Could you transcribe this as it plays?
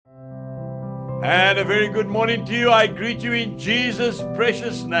And a very good morning to you. I greet you in Jesus'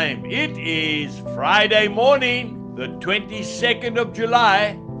 precious name. It is Friday morning, the 22nd of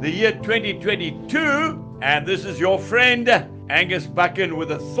July, the year 2022. And this is your friend, Angus Buchan,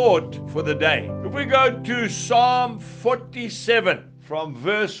 with a thought for the day. If we go to Psalm 47, from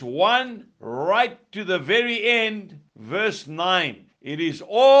verse 1 right to the very end, verse 9. It is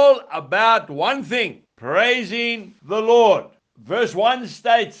all about one thing, praising the Lord. Verse 1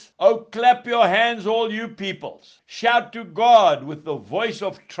 states, "Oh, clap your hands, all you peoples. Shout to God with the voice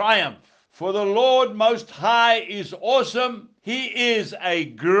of triumph. For the Lord Most High is awesome. He is a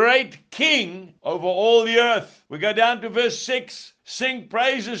great king over all the earth." We go down to verse 6. "Sing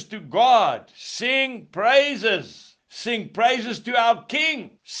praises to God. Sing praises. Sing praises to our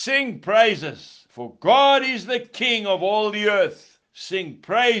King. Sing praises. For God is the King of all the earth. Sing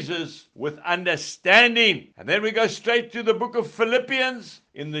praises with understanding." And then we go straight to the book of Philippians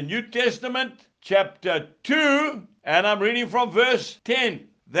in the New Testament, chapter 2, and I'm reading from verse 10.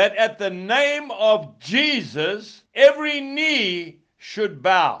 "That at the name of Jesus, every knee should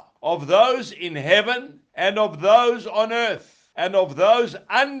bow, of those in heaven and of those on earth and of those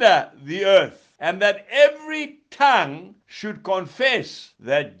under the earth, and that every tongue should confess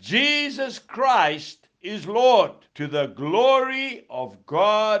that Jesus Christ is Lord, to the glory of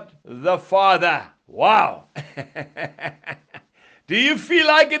God the Father." Wow. Do you feel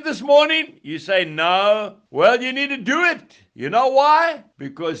like it this morning? You say no. Well, you need to do it. You know why?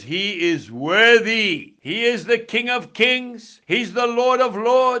 Because He is worthy. He is the King of Kings. He's the Lord of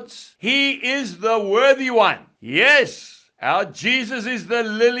Lords. He is the worthy one. Yes. Our Jesus is the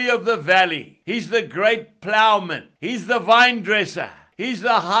lily of the valley. He's the great plowman. He's the vine dresser. He's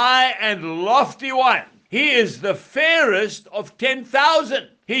the high and lofty one. He is the fairest of 10,000.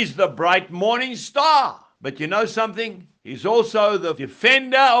 He's the bright morning star. But you know something? He's also the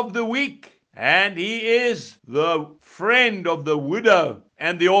defender of the weak. And He is the friend of the widow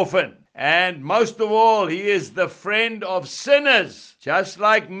and the orphan. And most of all, He is the friend of sinners, just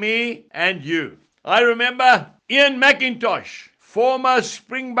like me and you. I remember Ian McIntosh, former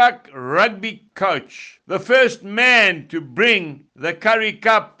Springbok rugby coach, the first man to bring the Currie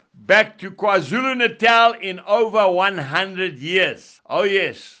Cup back to KwaZulu-Natal in over 100 years. Oh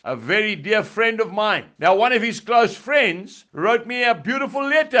yes, a very dear friend of mine. Now, one of his close friends wrote me a beautiful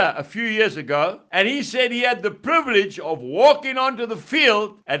letter a few years ago, and he said he had the privilege of walking onto the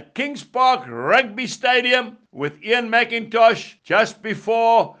field at Kings Park Rugby Stadium with Ian McIntosh just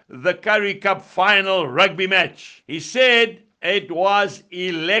before the Currie Cup final rugby match. He said it was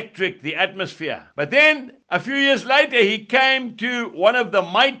electric, the atmosphere. But then, a few years later, he came to one of the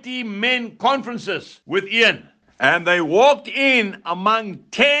Mighty Men conferences with Ian. And they walked in among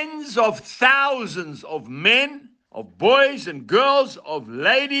tens of thousands of men, of boys and girls, of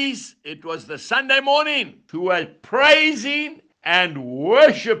ladies. It was the Sunday morning, who were praising and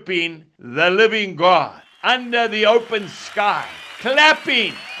worshiping the living God under the open sky,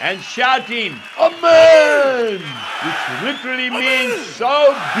 clapping and shouting, "Amen!" which literally means,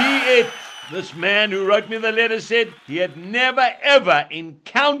 "So be it." This man who wrote me the letter said he had never ever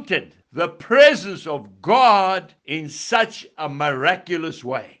encountered the presence of God in such a miraculous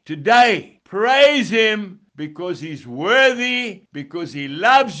way. Today, praise Him because He's worthy, because He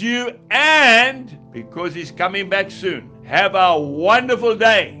loves you, and because He's coming back soon. Have a wonderful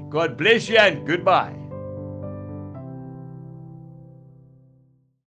day. God bless you and goodbye.